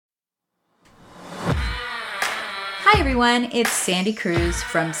Hi everyone, it's Sandy Cruz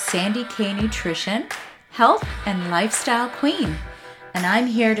from Sandy K Nutrition, Health and Lifestyle Queen. And I'm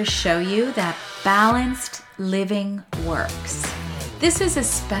here to show you that balanced living works. This is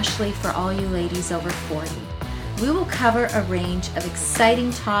especially for all you ladies over 40. We will cover a range of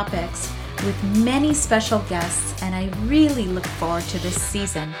exciting topics with many special guests, and I really look forward to this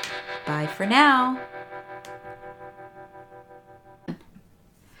season. Bye for now.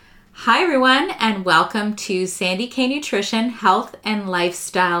 Hi everyone, and welcome to Sandy K Nutrition, Health and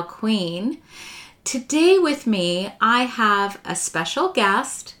Lifestyle Queen. Today with me, I have a special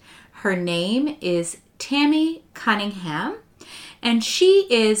guest. Her name is Tammy Cunningham, and she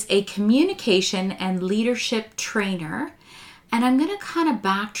is a communication and leadership trainer. And I'm going to kind of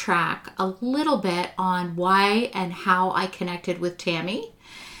backtrack a little bit on why and how I connected with Tammy.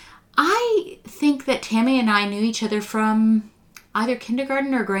 I think that Tammy and I knew each other from either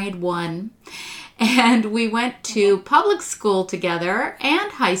kindergarten or grade 1. And we went to public school together and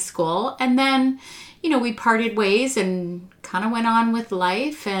high school. And then, we parted ways and kind of went on with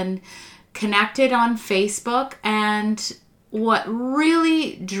life and connected on Facebook. And what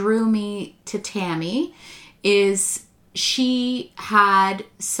really drew me to Tammy is she had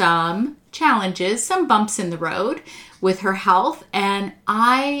some challenges, some bumps in the road with her health. And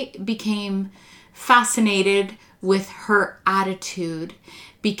I became fascinated with her attitude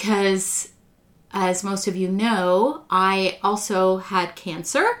because, as most of you know, I also had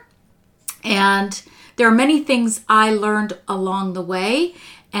cancer, and there are many things I learned along the way,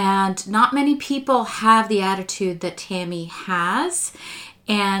 and not many people have the attitude that Tammy has,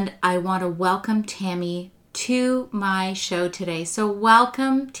 and I want to welcome Tammy to my show today. So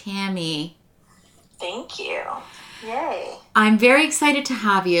welcome, Tammy. Thank you. Yay. I'm very excited to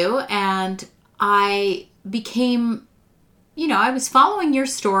have you, and I became, I was following your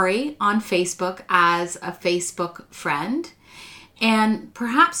story on Facebook as a Facebook friend. And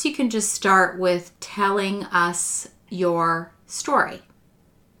perhaps you can just start with telling us your story.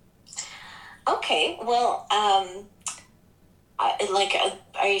 Okay. Well, are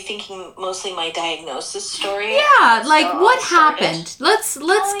you thinking mostly my diagnosis story? Yeah, what happened? Let's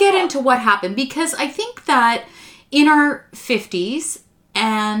get into what happened, because I think that in our 50s,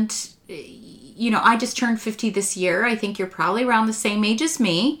 and I just turned 50 this year. I think you're probably around the same age as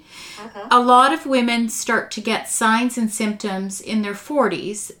me. Uh-huh. A lot of women start to get signs and symptoms in their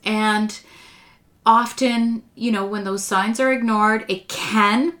 40s. And often, when those signs are ignored, it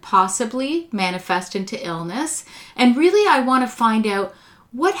can possibly manifest into illness. And really, I want to find out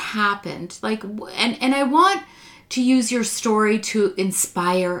what happened. And I want to use your story to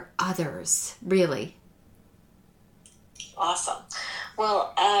inspire others, really. Awesome.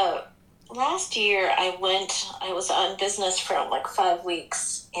 Well, last year I was on business for 5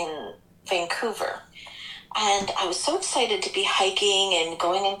 weeks in Vancouver, and I was so excited to be hiking and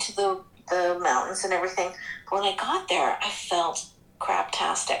going into the mountains and everything. But when I got there, I felt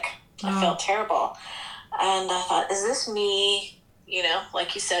craptastic. I felt terrible. And I thought, is this me,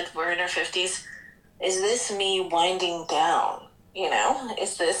 like you said, we're in our 50s. Is this me winding down?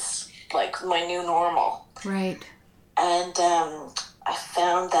 Is this my new normal? Right. And I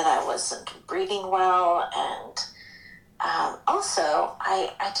found that I wasn't breathing well, and also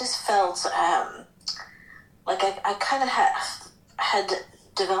I just felt I kind of had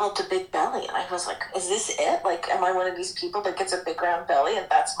developed a big belly, and I was like, is this it? Am I one of these people that gets a big round belly and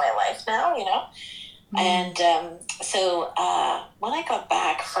that's my life now, Mm-hmm. And so when I got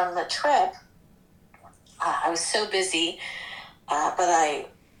back from the trip, I was so busy, but I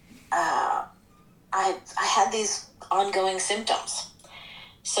had these ongoing symptoms.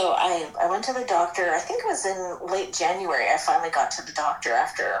 So I went to the doctor. I think it was in late January. I finally got to the doctor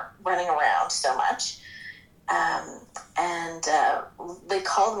after running around so much. And they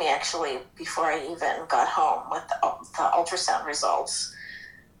called me actually before I even got home with the ultrasound results.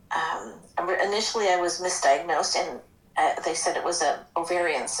 Initially I was misdiagnosed, and they said it was an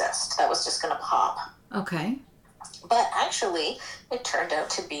ovarian cyst that was just going to pop. Okay. But actually it turned out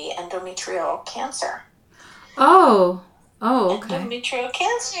to be endometrial cancer. Oh, okay. Endometrial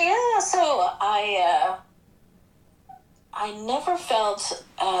cancer, yeah. So I never felt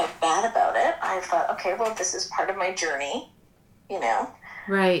bad about it. I thought, okay, well, this is part of my journey,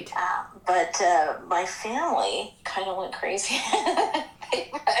 Right. But my family kind of went crazy.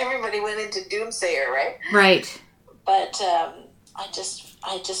 Everybody went into doomsayer, right? Right. But I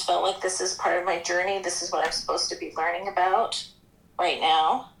just felt like this is part of my journey. This is what I'm supposed to be learning about right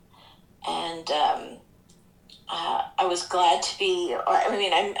now, and I was glad to be.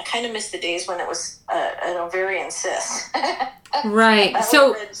 I kind of missed the days when it was an ovarian cyst. Right. That So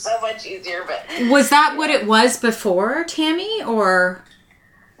would have been so much easier, but was that what it was before, Tammy, or?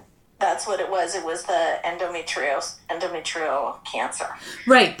 that's what it was. It was the endometrial cancer.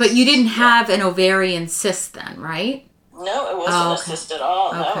 Right, but you didn't have an ovarian cyst then, right? No, it wasn't a okay. cyst at all.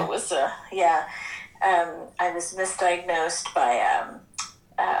 Okay. No, it was I was misdiagnosed by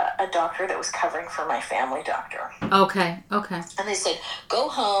a doctor that was covering for my family doctor. Okay. Okay. And they said, "Go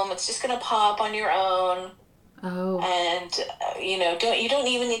home. It's just going to pop on your own." Oh. And you don't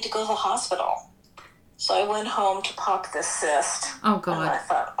even need to go to the hospital. So I went home to pop this cyst. Oh God. And I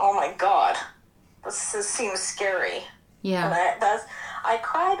thought, oh my God, this seems scary. Yeah. And I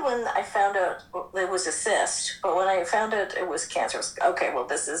cried when I found out it was a cyst, but when I found out it was cancer, it was, okay, well,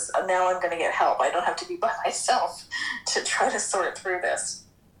 now I'm going to get help. I don't have to be by myself to try to sort through this.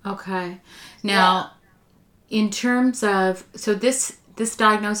 Okay. Now, in terms of, so this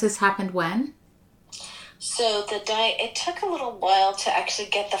diagnosis happened when? So it took a little while to actually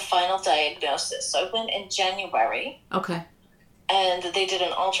get the final diagnosis. So I went in January. Okay. And they did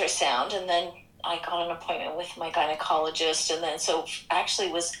an ultrasound, and then I got an appointment with my gynecologist, and then so actually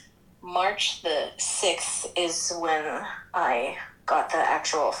it was March the 6th is when I got the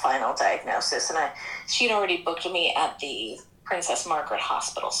actual final diagnosis, and she'd already booked me at the Princess Margaret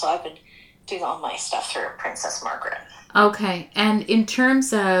Hospital, so I've been doing all my stuff through Princess Margaret. Okay, and in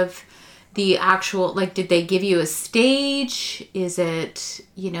terms of the actual, like, did they give you a stage? Is it,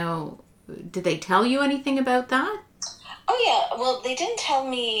 did they tell you anything about that? Oh, yeah. Well, they didn't tell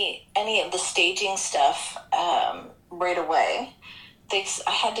me any of the staging stuff right away.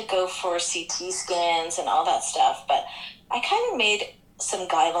 I had to go for CT scans and all that stuff, but I kind of made some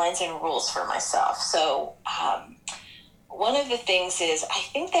guidelines and rules for myself. So one of the things is I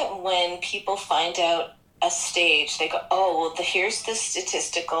think that when people find out a stage, they go, oh, well, here's the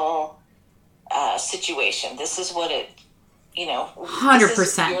statistical situation. This is what it,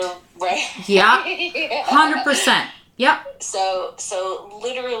 100%. Right? Yeah. 100%. Yep. So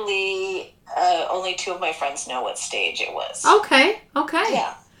literally, only two of my friends know what stage it was. Okay.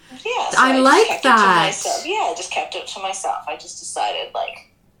 Yeah. So I like just kept that. It to myself. Yeah, I just kept it to myself. I just decided,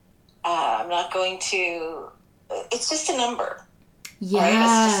 I'm not going to. It's just a number.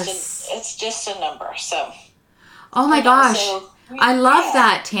 Yes. Right? It's just a number. So. Oh my gosh. I love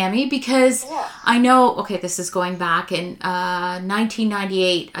that, Tammy, because I know, okay, this is going back in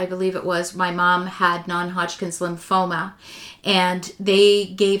 1998, I believe it was, my mom had non-Hodgkin's lymphoma, and they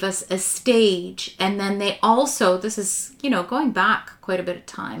gave us a stage, and then they also, this is, going back quite a bit of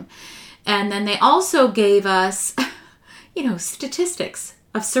time, and then they also gave us, statistics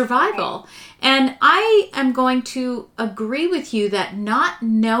of survival. And I am going to agree with you that not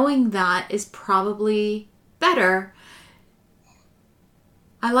knowing that is probably better.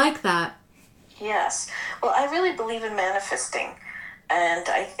 I like that. Yes. Well, I really believe in manifesting. And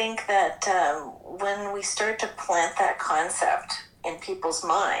I think that when we start to plant that concept in people's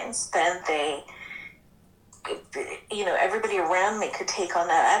minds, then everybody around me could take on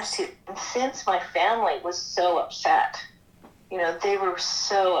that attitude. And since my family was so upset, they were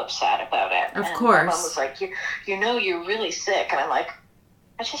so upset about it. Of course. My mom was like, you're really sick. And I'm like,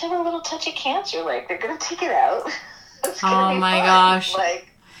 I just have a little touch of cancer. Like, they're going to take it out. Oh my gosh.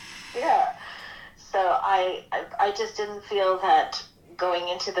 Yeah. So I just didn't feel that going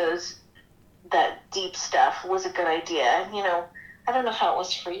into that deep stuff was a good idea. I don't know how it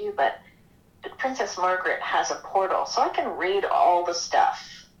was for you, but Princess Margaret has a portal, so I can read all the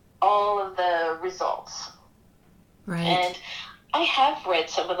stuff, all of the results. Right. And I have read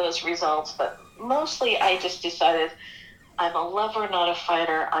some of those results, but mostly I just decided I'm a lover, not a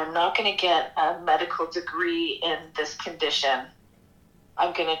fighter. I'm not going to get a medical degree in this condition.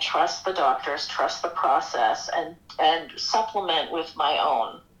 I'm going to trust the doctors, trust the process, and supplement with my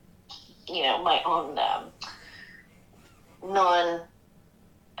own,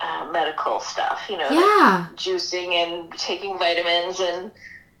 non-medical stuff, juicing and taking vitamins and,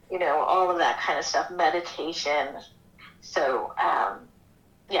 all of that kind of stuff, meditation. So,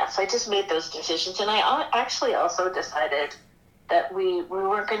 so I just made those decisions. And I actually also decided that we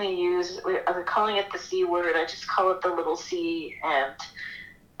weren't going to use, we're calling it the C word. I just call it the little C. And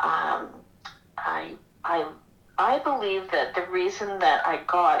I believe that the reason that I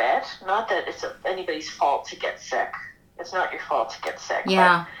got it, not that it's anybody's fault to get sick. It's not your fault to get sick.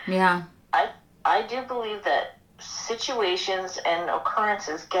 Yeah. I do believe that situations and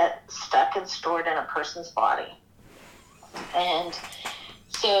occurrences get stuck and stored in a person's body. And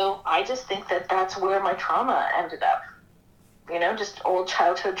so I just think that that's where my trauma ended up. Just old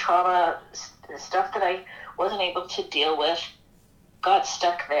childhood trauma, stuff that I wasn't able to deal with, got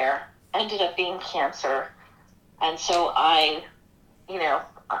stuck there, ended up being cancer. And so you know,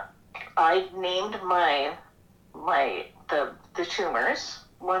 I named the tumors.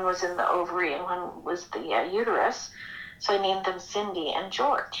 One was in the ovary and one was the uterus. So I named them Cindy and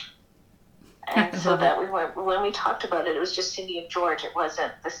George. And so that when we talked about it, it was just Cindy and George. It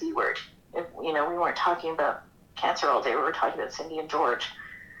wasn't the C word. We weren't talking about cancer all day. We were talking about Cindy and George.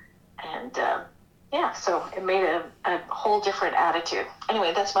 And so it made a whole different attitude.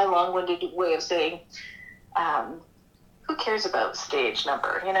 Anyway, that's my long-winded way of saying, who cares about stage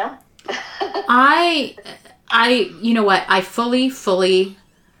number, you know what? I fully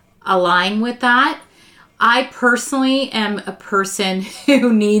align with that. I personally am a person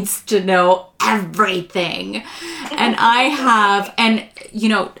who needs to know everything. And I'm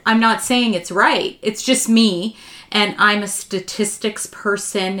not saying it's right. It's just me. And I'm a statistics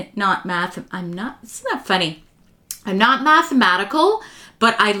person, it's not funny. I'm not mathematical,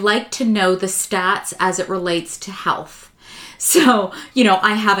 but I like to know the stats as it relates to health. So,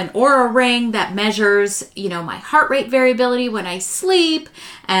 I have an Oura ring that measures, my heart rate variability when I sleep,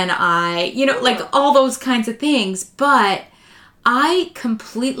 and like all those kinds of things. But I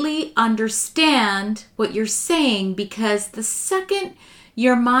completely understand what you're saying, because the second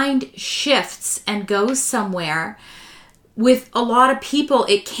your mind shifts and goes somewhere, with a lot of people,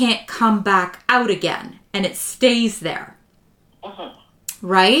 it can't come back out again, and it stays there. Mm-hmm.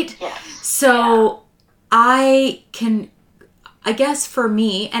 Right? Yes. So I guess for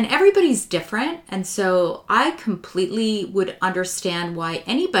me, and everybody's different, and so I completely would understand why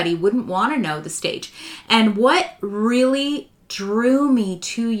anybody wouldn't want to know the stage. And what really drew me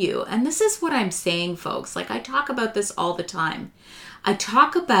to you, and this is what I'm saying, folks, like I talk about this all the time. I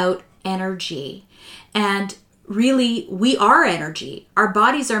talk about energy, and really we are energy. Our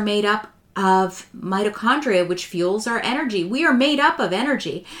bodies are made up of mitochondria, which fuels our energy. We are made up of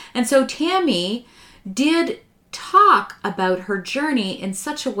energy. And so Tammy did talk about her journey in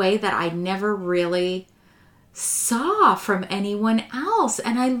such a way that I never really saw from anyone else.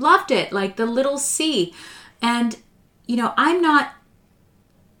 And I loved it, like the little C. And, I'm not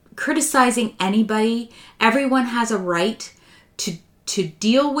criticizing anybody. Everyone has a right to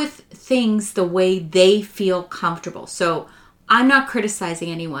deal with things the way they feel comfortable. So I'm not criticizing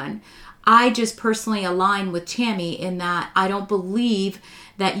anyone. I just personally align with Tammy in that I don't believe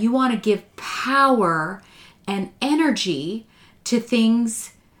that you want to give power and energy to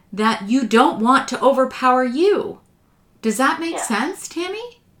things that you don't want to overpower you. Does that make sense,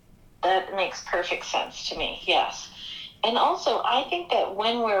 Tammy? That makes perfect sense to me, yes. And also, I think that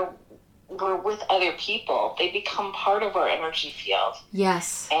when we're with other people, they become part of our energy field.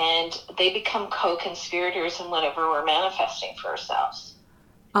 Yes. And they become co-conspirators in whatever we're manifesting for ourselves.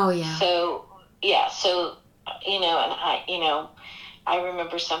 Oh, yeah. So, I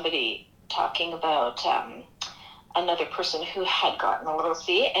remember somebody talking about another person who had gotten a little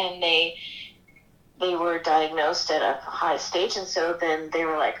C, and they were diagnosed at a high stage, and so then they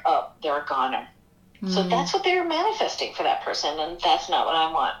were like, oh, they're a goner. So that's what they were manifesting for that person, and that's not what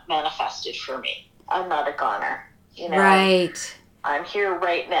I want manifested for me. I'm not a goner. Right. I'm here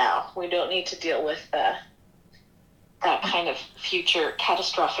right now. We don't need to deal with that kind of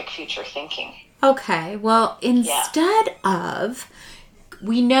catastrophic future thinking. Okay, well, instead of,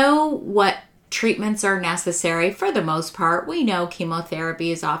 we know what treatments are necessary for the most part. We know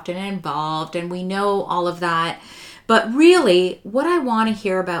chemotherapy is often involved, and we know all of that. But really, what I want to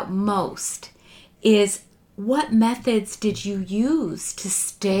hear about most is, what methods did you use to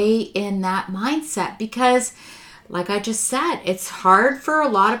stay in that mindset? Because, like I just said, it's hard for a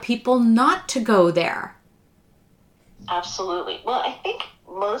lot of people not to go there. Absolutely. Well, I think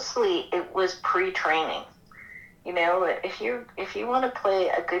mostly it was pre-training. If you want to play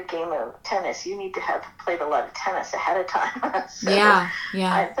a good game of tennis, you need to have played a lot of tennis ahead of time. So yeah.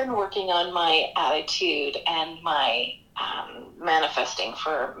 I've been working on my attitude and my manifesting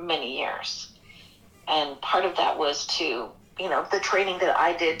for many years. And part of that was to, the training that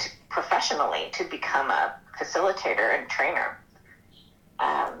I did professionally to become a facilitator and trainer,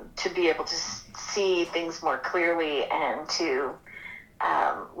 to be able to see things more clearly and to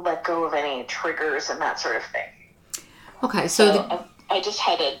let go of any triggers and that sort of thing. Okay, so I just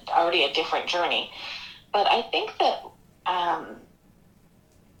had already a different journey. But I think that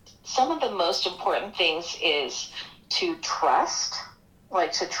some of the most important things is to trust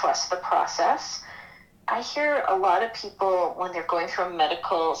the process. I hear a lot of people when they're going through a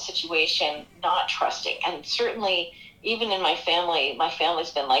medical situation not trusting. And certainly even in my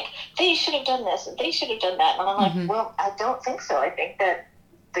family's been like, they should have done this and they should have done that. And I'm like, well, I don't think so. I think that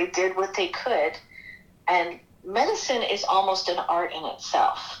they did what they could. And medicine is almost an art in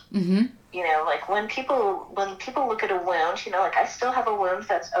itself. Mm-hmm. you know, like when people look at a wound, you know, like I still have a wound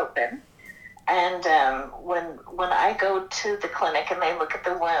that's open. And when I go to the clinic and they look at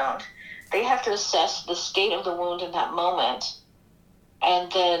the wound, they have to assess the state of the wound in that moment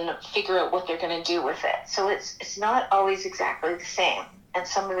and then figure out what they're going to do with it. So it's not always exactly the same. And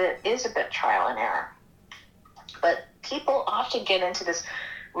some of it is a bit trial and error. But people often get into this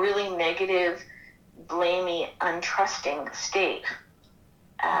really negative, blamey, untrusting state.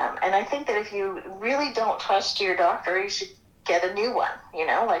 And I think that if you really don't trust your doctor, you should get a new one, you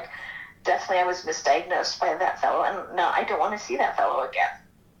know, like definitely I was misdiagnosed by that fellow, and no, I don't want to see that fellow again.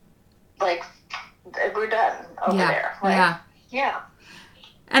 Like, we're done over there. Like, yeah.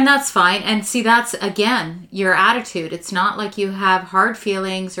 And that's fine. And see, that's, again, your attitude. It's not like you have hard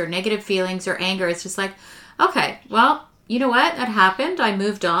feelings or negative feelings or anger. It's just like, okay, well, you know what? That happened. I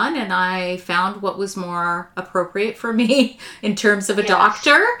moved on and I found what was more appropriate for me in terms of a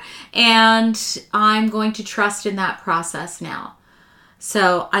doctor. And I'm going to trust in that process now.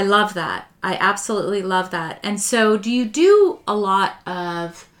 So I love that. I absolutely love that. And so do you do a lot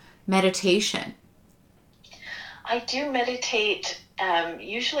of meditation? I do meditate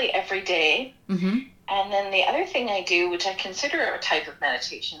usually every day. Mm-hmm. And then the other thing I do, which I consider a type of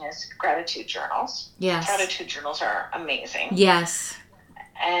meditation, is gratitude journals. Yes. Gratitude journals are amazing. Yes.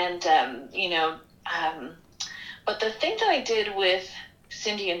 And, but the thing that I did with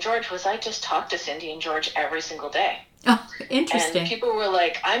Cindy and George was I just talked to Cindy and George every single day. Oh, interesting. And people were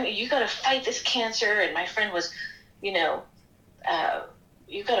like, you got to fight this cancer. And my friend was, you got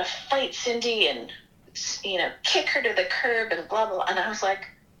to fight Cindy and, kick her to the curb and blah, blah. And I was like,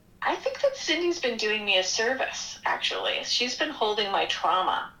 I think that Cindy's been doing me a service, actually. She's been holding my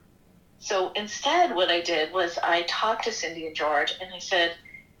trauma. So instead, what I did was I talked to Cindy and George and I said,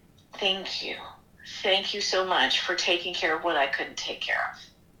 thank you. Thank you so much for taking care of what I couldn't take care of.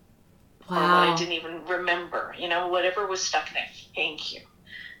 Wow. Or what I didn't even remember, whatever was stuck in it. Thank you.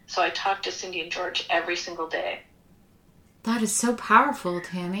 So I talked to Cindy and George every single day. That is so powerful,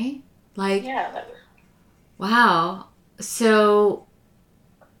 Tammy. Like, yeah. Wow. So,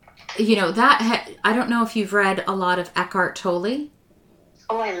 I don't know if you've read a lot of Eckhart Tolle.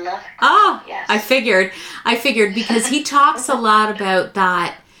 Oh, I love it. Oh, yes. I figured because he talks a lot about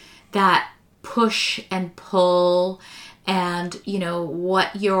that push and pull and,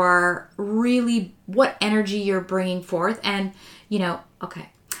 what energy you're bringing forth. And, okay.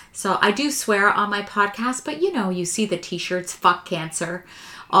 So I do swear on my podcast, but you see the t-shirts, fuck cancer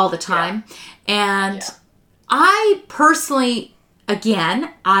all the time. Yeah. And I personally,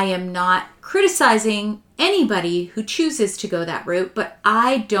 again, I am not criticizing anybody who chooses to go that route, but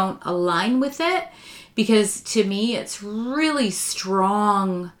I don't align with it because to me it's really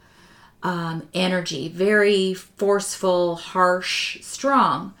strong energy, very forceful, harsh,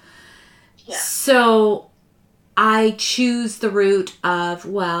 strong. Yeah. So I choose the route of,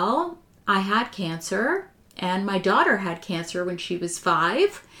 well, I had cancer and my daughter had cancer when she was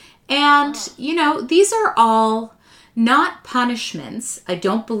 5. And, these are all not punishments. I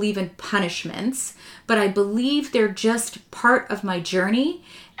don't believe in punishments, but I believe they're just part of my journey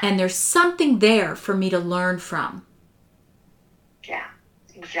and there's something there for me to learn from. Yeah,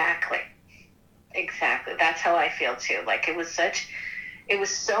 exactly. Exactly. That's how I feel too. Like it was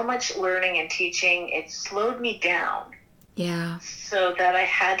so much learning and teaching. It slowed me down. Yeah. So that I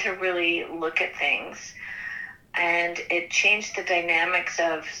had to really look at things. And it changed the dynamics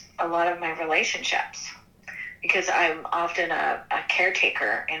of a lot of my relationships because I'm often a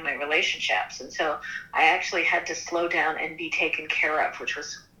caretaker in my relationships. And so I actually had to slow down and be taken care of, which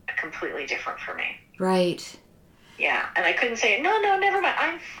was completely different for me. Right. Yeah. And I couldn't say, no, never mind.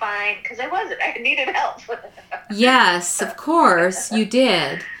 I'm fine. Because I wasn't. I needed help. Yes, of course you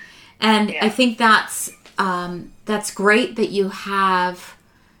did. And I think that's great that you have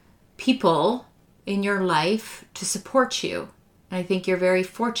people in your life to support you. And I think you're very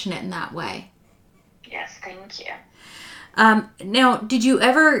fortunate in that way. Yes, thank you. Now, did you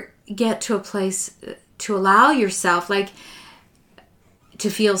ever get to a place to allow yourself, to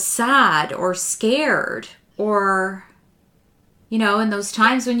feel sad or scared or, in those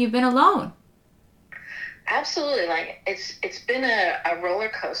times when you've been alone? Absolutely. It's been a roller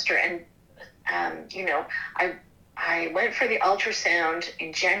coaster. And, I went for the ultrasound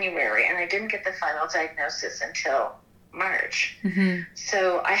in January and I didn't get the final diagnosis until March. Mm-hmm.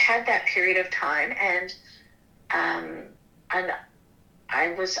 So I had that period of time and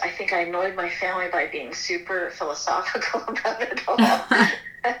I think I annoyed my family by being super philosophical about it all.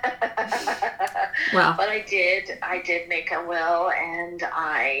 Wow. But I did make a will and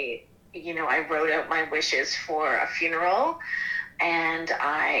I wrote out my wishes for a funeral and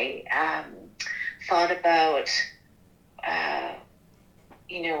I thought about,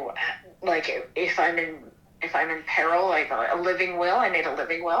 like if I'm in peril, I got a living will. I made a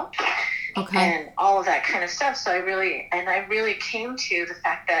living will, and all of that kind of stuff. So I really came to the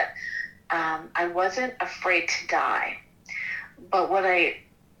fact that I wasn't afraid to die, but what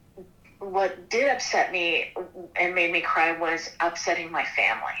did upset me and made me cry was upsetting my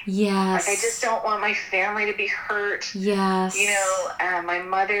family. Yes. Like, I just don't want my family to be hurt. Yes. My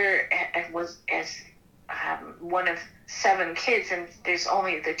mother was one of 7 kids, and there's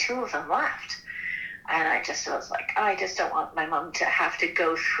only the 2 of them left. And I just was like, I just don't want my mom to have to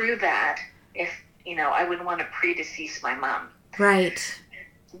go through that. If, I wouldn't want to predecease my mom. Right.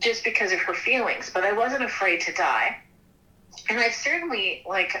 Just because of her feelings. But I wasn't afraid to die. And I certainly,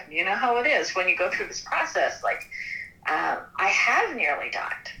 you know how it is when you go through this process, I have nearly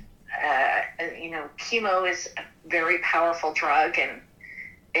died. Chemo is a very powerful drug, and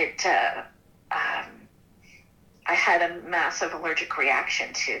I had a massive allergic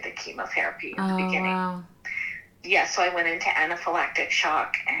reaction to the chemotherapy in the beginning. Wow. Yeah, so I went into anaphylactic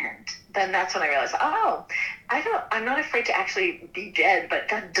shock, and then that's when I realized, I'm not afraid to actually be dead, but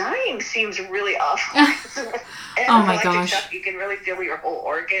dying seems really awful. Oh my gosh. Shock, you can really feel your whole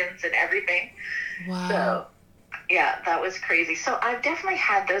organs and everything. Wow. So, yeah, that was crazy. So I've definitely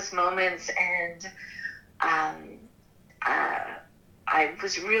had those moments, and I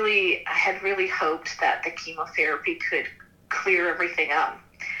had really hoped that the chemotherapy could clear everything up.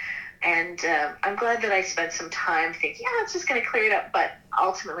 And I'm glad that I spent some time thinking, it's just going to clear it up. But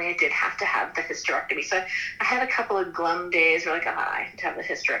ultimately, I did have to have the hysterectomy. So I had a couple of glum days where I have to have the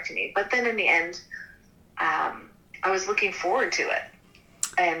hysterectomy. But then in the end, I was looking forward to it.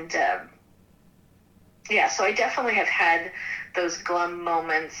 And so I definitely have had those glum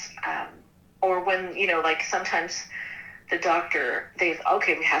moments. Or when, sometimes the doctor, we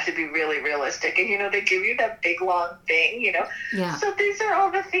have to be really realistic. And, they give you that big, long thing, Yeah. So these are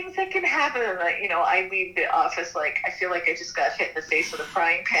all the things that can happen. And, I leave the office I feel like I just got hit in the face with a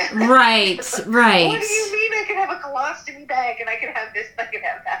frying pan. Right, right. What do you mean I can have a colostomy bag and I can have this, I can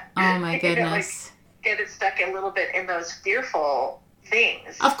have that? Oh, my goodness. Get it stuck a little bit in those fearful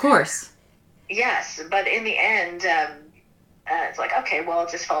things. Of course. Yes, but in the end, it's I'll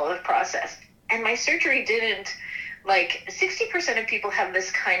just follow the process. And my surgery didn't... 60% of people have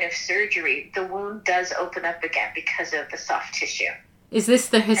this kind of surgery. The wound does open up again because of the soft tissue. Is this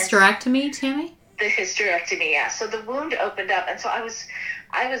the hysterectomy, Tammy? The hysterectomy, yeah. So the wound opened up, and so I was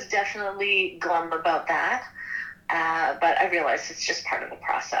definitely glum about that. But I realized it's just part of the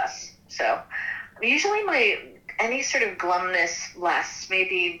process. So usually any sort of glumness lasts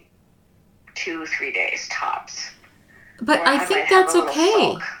maybe 2-3 days tops. But I think that's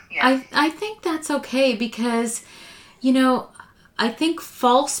okay. Yeah. I think that's okay because, I think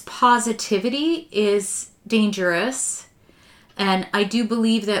false positivity is dangerous. And I do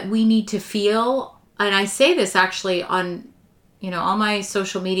believe that we need to feel, and I say this actually on, all my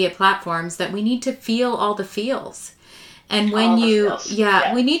social media platforms, that we need to feel all the feels. And when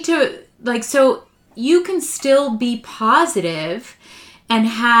we need to, so you can still be positive and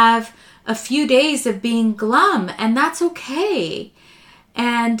have a few days of being glum, and that's okay.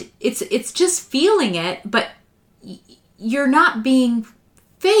 And it's just feeling it, but you're not being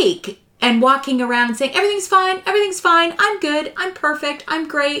fake and walking around and saying, everything's fine, I'm good, I'm perfect, I'm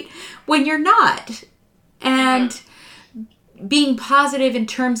great, when you're not. And being positive in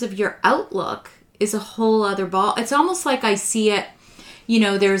terms of your outlook is a whole other ball. It's almost like I see it,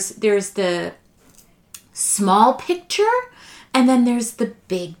 there's the small picture, and then there's the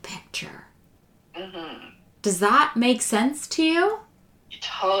big picture. Mm-hmm. Does that make sense to you? It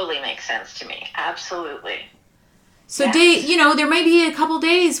totally makes sense to me. Absolutely. So there may be a couple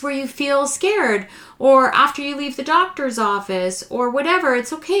days where you feel scared, or after you leave the doctor's office or whatever.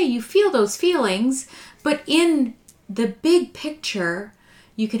 It's okay. You feel those feelings, but in the big picture,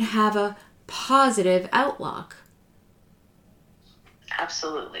 you can have a positive outlook.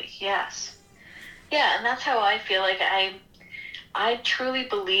 Absolutely. Yes. Yeah. And that's how I feel I truly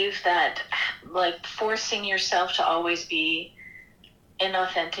believe that forcing yourself to always be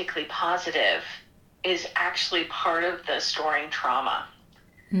inauthentically positive is actually part of the storing trauma.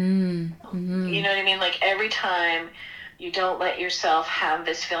 Mm-hmm. You know what I mean? Every time you don't let yourself have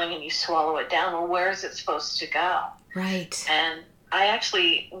this feeling and you swallow it down, well, where is it supposed to go? Right. And I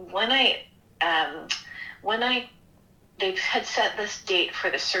actually, they had set this date for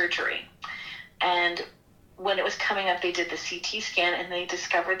the surgery, and when it was coming up, they did the CT scan, and they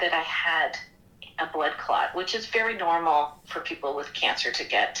discovered that I had a blood clot, which is very normal for people with cancer to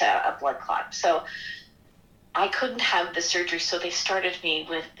get a blood clot. So I couldn't have the surgery, so they started me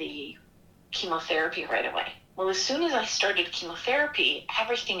with the chemotherapy right away. Well, as soon as I started chemotherapy,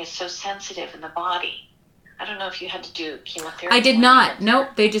 everything is so sensitive in the body. I don't know if you had to do chemotherapy. I did not.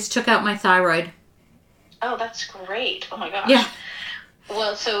 Nope. They just took out my thyroid. Oh, that's great. Oh, my gosh. Yeah.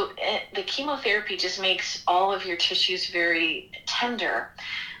 Well, so the chemotherapy just makes all of your tissues very tender.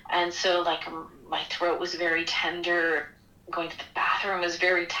 And so, like, my throat was very tender. Going to the bathroom was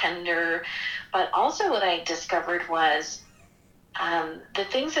very tender. But also what I discovered was the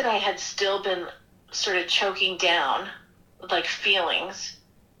things that I had still been sort of choking down, like feelings,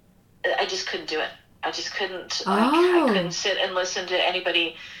 I just couldn't do it. I just couldn't. I couldn't sit and listen to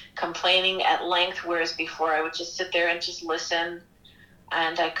anybody complaining at length, whereas before I would just sit there and just listen,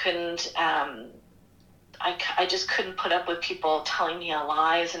 and I couldn't. I just couldn't put up with people telling me a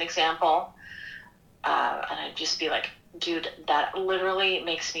lie, as an example, and I'd just be like, "Dude, that literally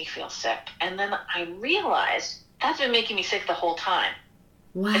makes me feel sick." And then I realized that's been making me sick the whole time.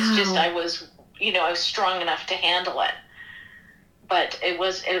 Wow. It's just I was strong enough to handle it, but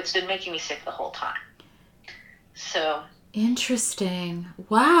it's been making me sick the whole time. So interesting.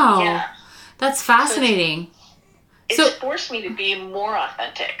 Wow. Yeah. That's fascinating. So it's forced me to be more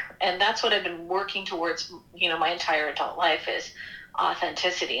authentic, and that's what I've been working towards, my entire adult life, is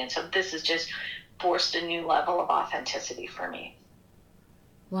authenticity. And so this has just forced a new level of authenticity for me.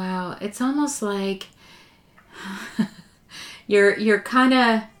 Wow. It's almost like you're kind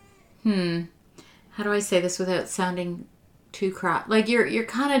of, how do I say this without sounding too crap? Like you're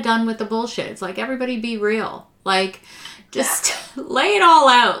kind of done with the bullshit. It's like, everybody be real. Like, just lay it all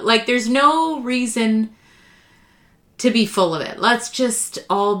out. Like, there's no reason to be full of it. Let's just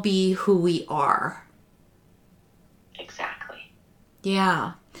all be who we are. Exactly.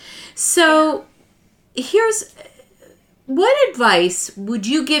 Yeah. So here's, what advice would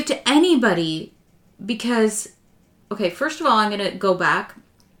you give to anybody? Because, okay, first of all, I'm going to go back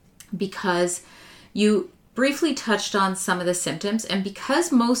because you briefly touched on some of the symptoms, and because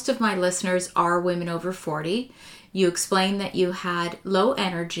most of my listeners are women over 40, you explained that you had low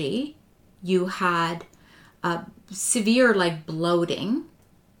energy, you had severe bloating.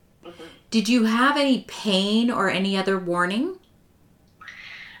 Mm-hmm. Did you have any pain or any other warning?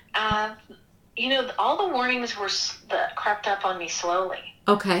 All the warnings that crept up on me slowly.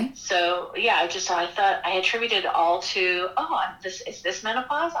 Okay. So yeah, I thought I attributed it all to, is this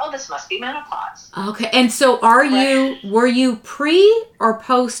menopause? Oh, this must be menopause. Okay. And so were you pre or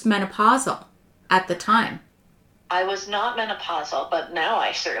post menopausal at the time? I was not menopausal, but now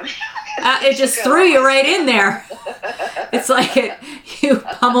I certainly it just threw you right in there. It's like you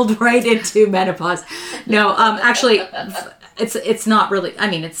pummeled right into menopause. No, actually it's not really, I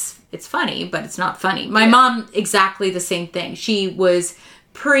mean, it's funny, but it's not funny. My mom, exactly the same thing. She was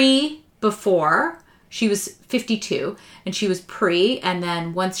before. She was 52 and she was pre, and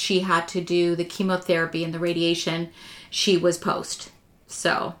then once she had to do the chemotherapy and the radiation, she was post.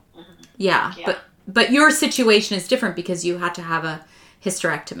 So, yeah. But your situation is different because you had to have a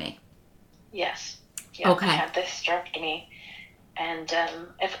hysterectomy. Yes. Yeah, okay. I had the hysterectomy. And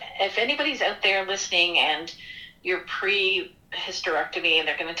if anybody's out there listening and you're pre-hysterectomy and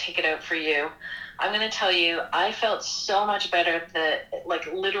they're going to take it out for you, I'm going to tell you, I felt so much better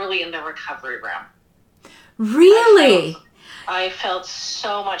literally in the recovery room. Really? I felt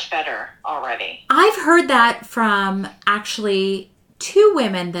so much better already. I've heard that from actually 2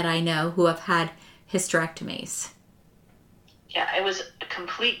 women that I know who have had hysterectomies. Yeah, it was a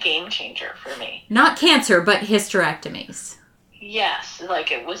complete game changer for me. Not cancer, but hysterectomies. Yes,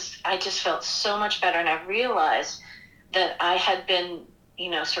 I just felt so much better, and I realized that I had been,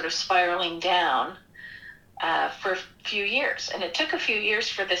 sort of spiraling down for a few years, and it took a few years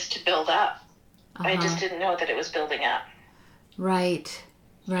for this to build up. Uh-huh. I just didn't know that it was building up. Right.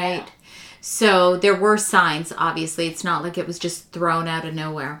 Yeah. So there were signs, obviously. It's not like it was just thrown out of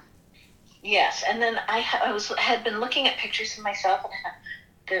nowhere. Yes, and then I had been looking at pictures of myself, and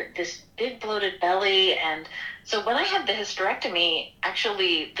I had this big bloated belly, and so when I had the hysterectomy,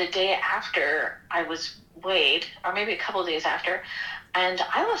 actually the day after I was weighed, or maybe a couple of days after, and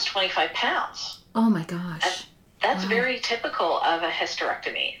I lost 25 pounds. Oh my gosh. And that's very typical of a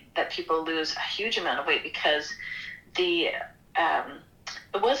hysterectomy, that people lose a huge amount of weight, because it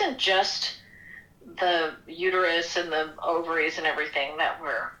wasn't just the uterus and the ovaries and everything that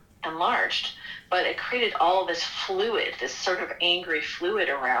were enlarged, but it created all this fluid, this sort of angry fluid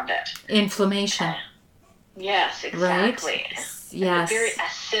around it. Inflammation. Yes, exactly. Right? Yes. Very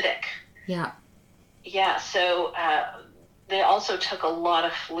acidic. Yeah. Yeah, so they also took a lot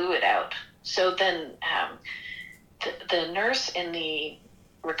of fluid out. So then the nurse in the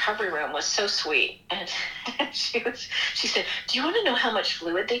recovery room was so sweet. And she said, "Do you want to know how much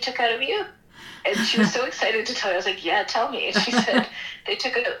fluid they took out of you?" And she was so excited to tell me. I was like, "Yeah, tell me." And she said, "They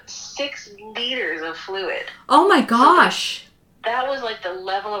took out 6 liters of fluid." Oh my gosh. So that was like the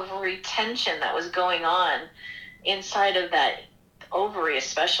level of retention that was going on inside of that ovary,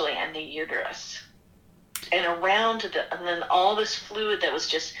 especially, and the uterus. And around and then all this fluid that was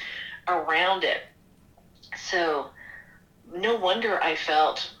just around it. So no wonder I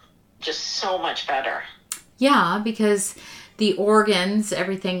felt just so much better. Yeah, because the organs,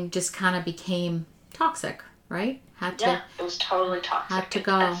 everything just kind of became toxic, right? It was totally toxic. Had to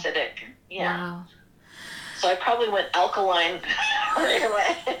go. Acidic. Yeah. Wow. So I probably went alkaline right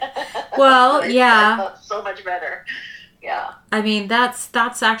away. Well, yeah. I felt so much better. Yeah. I mean, that's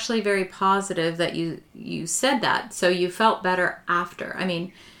actually very positive that you said that. So you felt better after. I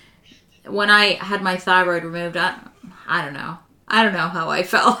mean, when I had my thyroid removed, I don't know. I don't know how I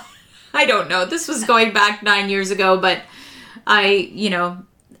felt. I don't know. This was going back 9 years ago, but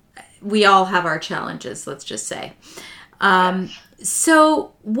we all have our challenges, let's just say.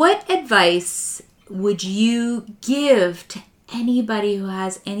 So what advice would you give to anybody who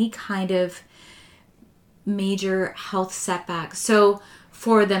has any kind of major health setback? So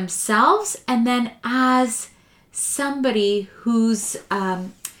for themselves, and then as somebody who's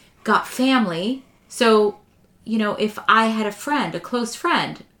got family. So, if I had a friend, a close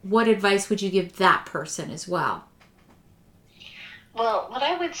friend, what advice would you give that person as well? Well, what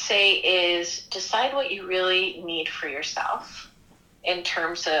I would say is decide what you really need for yourself in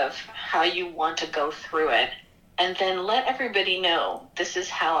terms of how you want to go through it, and then let everybody know this is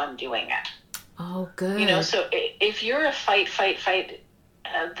how I'm doing it. Oh, good. So if you're a fight,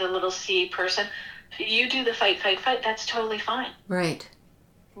 the little C person, you do the fight, that's totally fine. Right.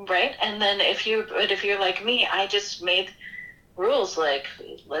 Right? And then if you're like me, I just made rules like,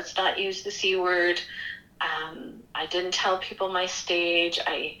 let's not use the C word. I didn't tell people my stage.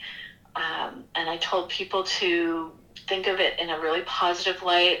 And I told people to think of it in a really positive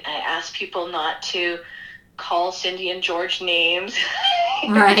light. I asked people not to call Cindy and George names.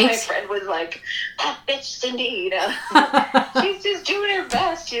 Right. My friend was like, "That bitch Cindy, she's just doing her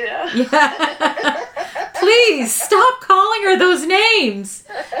best, Yeah. Please stop calling her those names."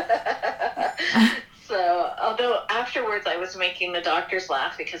 So, although afterwards I was making the doctors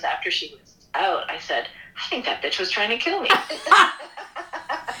laugh because after she was out, I said, "I think that bitch was trying to kill me."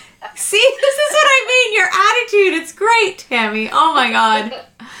 See, this is what I mean. Your attitude, it's great, Tammy. Oh my God.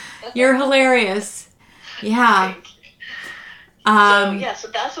 You're hilarious. Yeah. So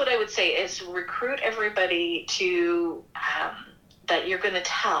that's what I would say is recruit everybody to that you're going to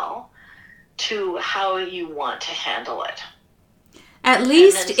tell to how you want to handle it. At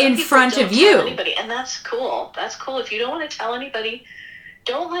least in front of you. Anybody, and that's cool. That's cool. If you don't want to tell anybody,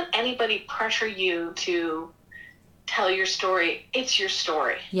 don't let anybody pressure you to tell your story. It's your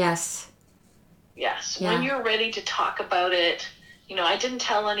story. Yes. Yes. Yeah. When you're ready to talk about it, I didn't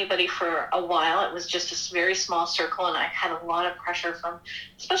tell anybody for a while. It was just a very small circle, and I had a lot of pressure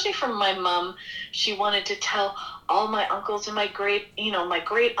especially from my mom. She wanted to tell all my uncles and my great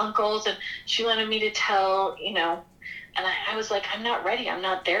uncles, and she wanted me to tell, and I was like, I'm not ready. I'm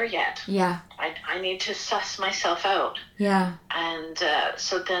not there yet. Yeah. I need to suss myself out. Yeah. And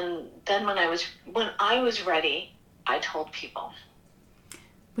so then when I was ready, I told people.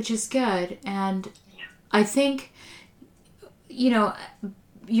 Which is good. And I think,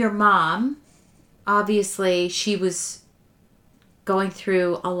 your mom, obviously she was going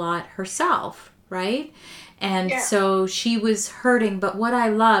through a lot herself, right? And so she was hurting. But what I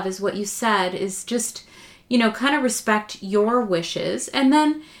love is what you said is just, kind of respect your wishes. And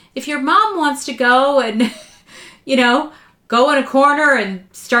then if your mom wants to go and, go in a corner and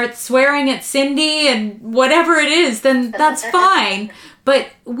start swearing at Cindy and whatever it is, then that's fine. But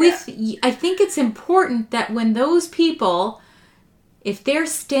I think it's important that when those people, if they're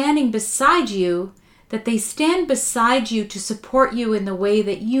standing beside you, that they stand beside you to support you in the way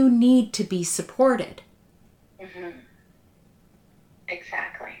that you need to be supported. Mm-hmm.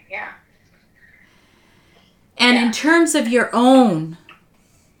 Exactly, yeah. And in terms of your own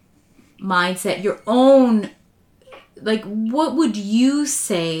mindset, your own, what would you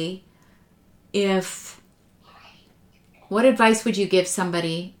say what advice would you give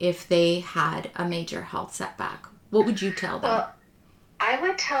somebody if they had a major health setback? What would you tell them? Well, I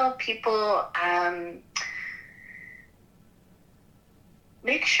would tell people,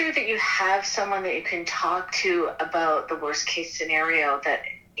 make sure that you have someone that you can talk to about the worst case scenario that,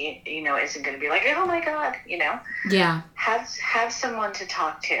 isn't going to be like, oh my God, Yeah. Have someone to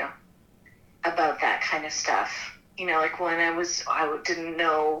talk to about that kind of stuff. like when I didn't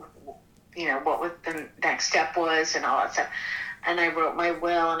know, what the next step was and all that stuff. And I wrote my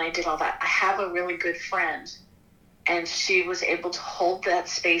will and I did all that. I have a really good friend, and she was able to hold that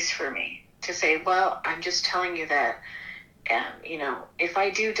space for me to say, well, I'm just telling you that, if I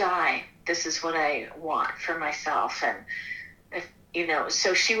do die, this is what I want for myself. And,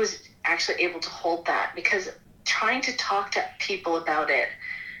 so she was actually able to hold that, because trying to talk to people about it,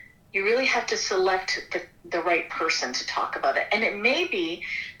 you really have to select the right person to talk about it. And it may be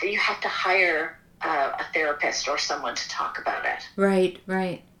that you have to hire a therapist or someone to talk about it. Right.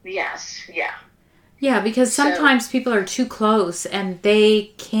 Yes, yeah. Yeah, because sometimes people are too close and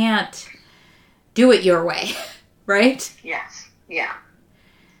they can't do it your way, right? Yes, yeah,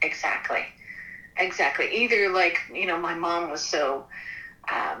 exactly. Either my mom was so,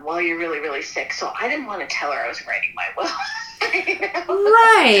 well, you're really, really sick, so I didn't want to tell her I was writing my will. Right.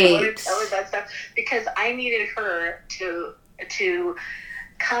 I didn't want to tell her that stuff because I needed her to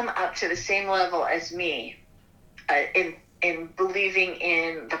come up to the same level as me in believing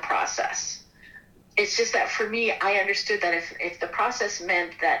in the process. It's just that for me, I understood that if the process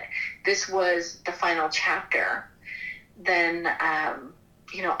meant that this was the final chapter, then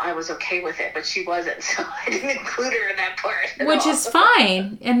I was okay with it, but she wasn't, so I didn't include her in that part. Which is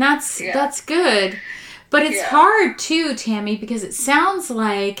fine, and that's good. But it's hard too, Tammy, because it sounds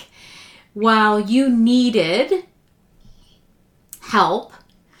like while you needed help,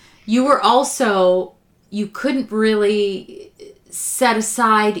 you couldn't really set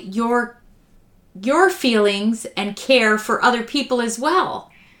aside your feelings and care for other people as well.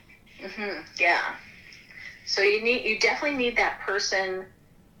 Mm-hmm. Yeah. So you definitely need that person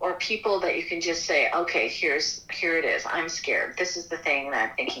or people that you can just say, okay, here it is. I'm scared. This is the thing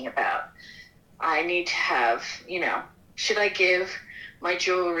that I'm thinking about. I need to have, should I give my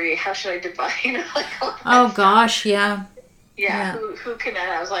jewelry? How should I divide? Oh gosh, yeah. Yeah. Who can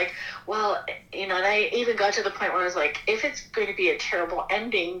I? I was like, well, and I even got to the point where I was like, if it's going to be a terrible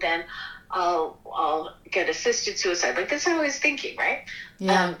ending, then I'll get assisted suicide. Like, that's how I was thinking, right?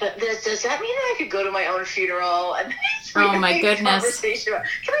 Yeah. But does that mean that I could go to my own funeral? And oh my goodness. Conversation about,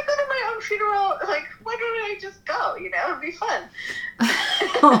 can I go to my own funeral? Like, why don't I just go? It'd be fun.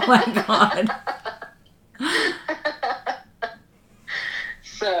 Oh my God.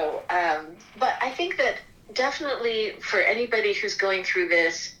 So, but I think that definitely for anybody who's going through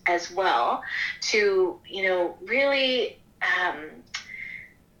this as well, to, really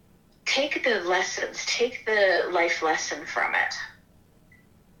take the lessons, take the life lesson from it.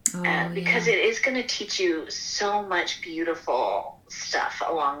 Because it is going to teach you so much beautiful stuff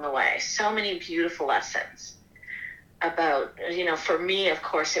along the way. So many beautiful lessons about, for me, of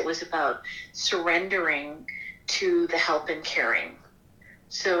course, it was about surrendering to the help and caring.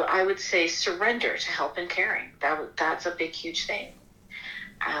 So I would say surrender to help and caring. That's a big, huge thing.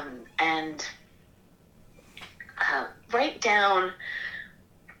 And write down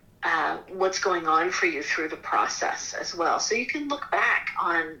what's going on for you through the process as well. So you can look back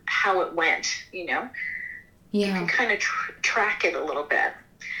on how it went, Yeah. You can kind of track it a little bit.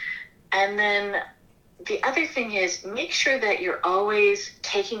 And then the other thing is make sure that you're always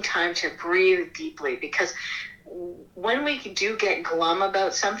taking time to breathe deeply, because when we do get glum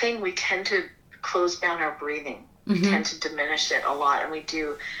about something, we tend to close down our breathing. Mm-hmm. We tend to diminish it a lot, and we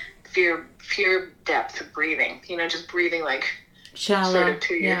do fear depth breathing, just breathing like shallow, sort of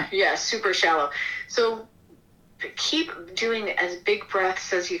to your, super shallow. So keep doing as big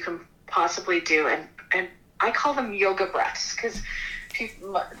breaths as you can possibly do, and I call them yoga breaths, because people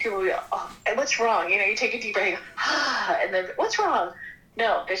will go, oh, what's wrong? You take a deep breath, and then what's wrong?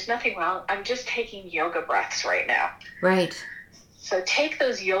 No, there's nothing wrong. I'm just taking yoga breaths right now. Right. So take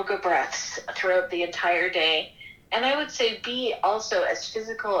those yoga breaths throughout the entire day, and I would say be also as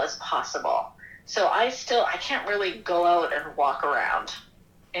physical as possible. So I can't really go out and walk around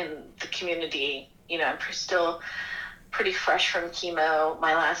in the community. I'm still pretty fresh from chemo,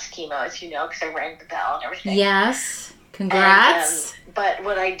 my last chemo, as you know, because I rang the bell and everything. Yes. Congrats. But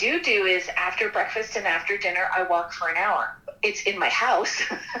what I do is after breakfast and after dinner, I walk for an hour. It's in my house.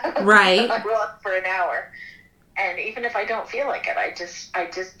 Right. I walk for an hour. And even if I don't feel like it, I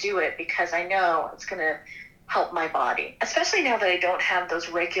just do it because I know it's going to help my body, especially now that I don't have those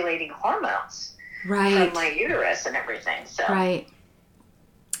regulating hormones from my uterus and everything. So, right.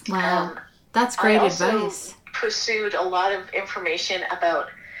 Wow. That's great advice. I also pursued a lot of information about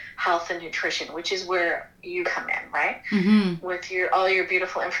health and nutrition, which is where you come in, right? Mm-hmm. With all your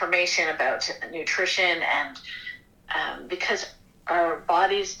beautiful information about nutrition, and because our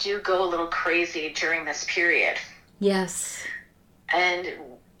bodies do go a little crazy during this period. Yes. And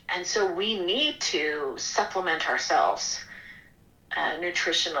And so we need to supplement ourselves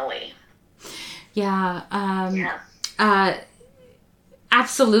nutritionally. Yeah.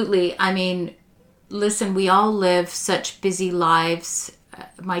 Absolutely. I mean, listen, we all live such busy lives.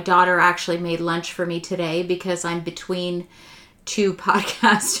 My daughter actually made lunch for me today because I'm between two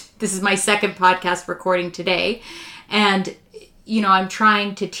podcasts. This is my second podcast recording today. And, I'm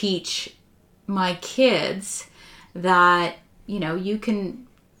trying to teach my kids that, you can,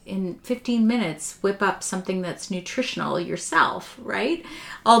 in 15 minutes, whip up something that's nutritional yourself, right?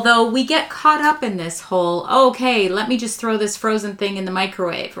 Although we get caught up in this whole, okay, let me just throw this frozen thing in the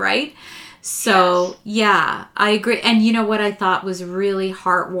microwave, right? So, yeah, I agree. And what I thought was really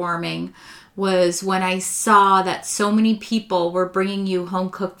heartwarming was when I saw that so many people were bringing you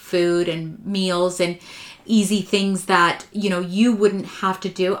home-cooked food and meals and easy things that, you wouldn't have to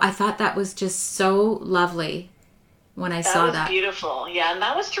do. I thought that was just so lovely when I saw that. That was beautiful. Yeah, and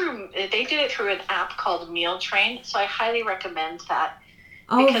that was they did it through an app called Meal Train, so I highly recommend that.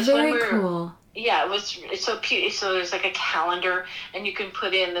 Oh, very cool. Yeah, it's so cute. So there's like a calendar, and you can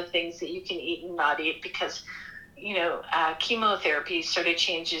put in the things that you can eat and not eat because, chemotherapy sort of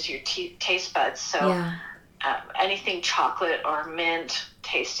changes your taste buds. So anything chocolate or mint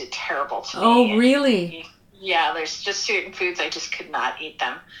tasted terrible to me. Oh, really? Yeah, there's just certain foods I just could not eat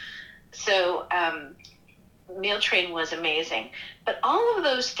them. So Meal Train was amazing. But all of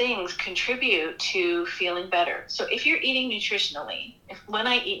those things contribute to feeling better. So if you're eating nutritionally, when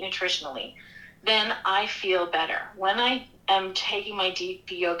I eat nutritionally, then I feel better. When I am taking my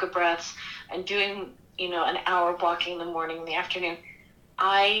deep yoga breaths and doing, an hour walking in the morning and the afternoon,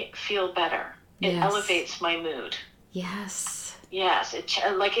 I feel better. It elevates my mood. Yes. Yes.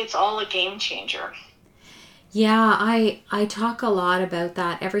 It's all a game changer. Yeah, I talk a lot about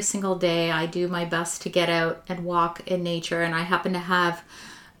that every single day. I do my best to get out and walk in nature, and I happen to have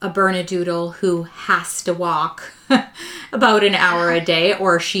a Bernedoodle who has to walk about an hour a day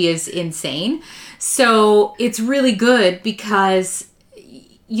or she is insane. So it's really good because,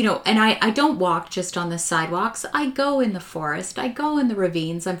 and I don't walk just on the sidewalks. I go in the forest. I go in the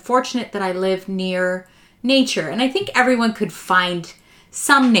ravines. I'm fortunate that I live near nature, and I think everyone could find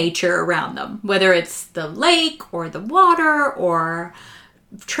some nature around them, whether it's the lake or the water or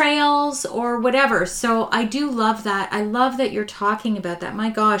trails or whatever. So I do love that. I love that you're talking about that. My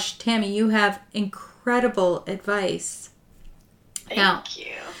gosh, Tammy, you have incredible advice. Thank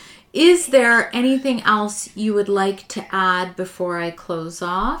you. Is there anything else you would like to add before I close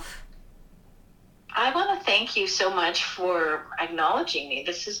off? I want to thank you so much for acknowledging me.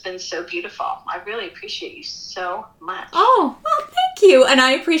 This has been so beautiful. I really appreciate you so much. Oh, well, thank you. And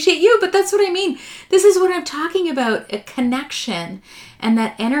I appreciate you, but that's what I mean. This is what I'm talking about, a connection and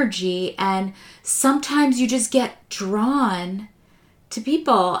that energy. And sometimes you just get drawn to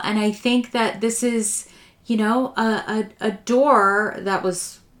people. And I think that this is, a door that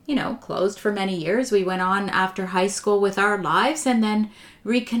was, closed for many years. We went on after high school with our lives and then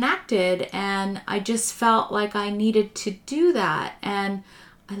reconnected, and I just felt like I needed to do that. And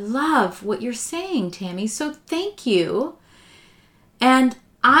I love what you're saying, Tammy. So thank you. And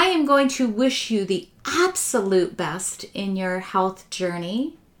I am going to wish you the absolute best in your health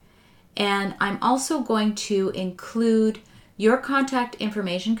journey. And I'm also going to include your contact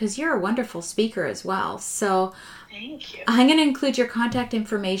information because you're a wonderful speaker as well. So thank you. I'm going to include your contact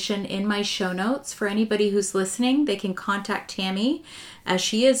information in my show notes for anybody who's listening. They can contact Tammy as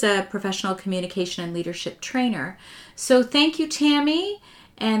she is a professional communication and leadership trainer. So thank you, Tammy,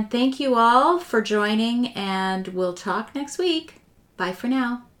 and thank you all for joining, and we'll talk next week. Bye for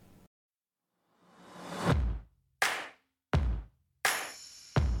now.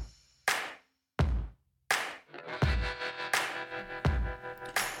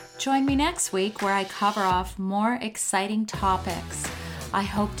 Join me next week where I cover off more exciting topics. I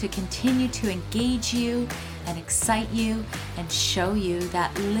hope to continue to engage you and excite you and show you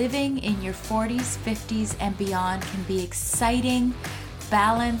that living in your 40s, 50s, and beyond can be exciting,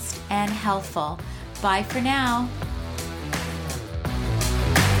 balanced, and healthful. Bye for now.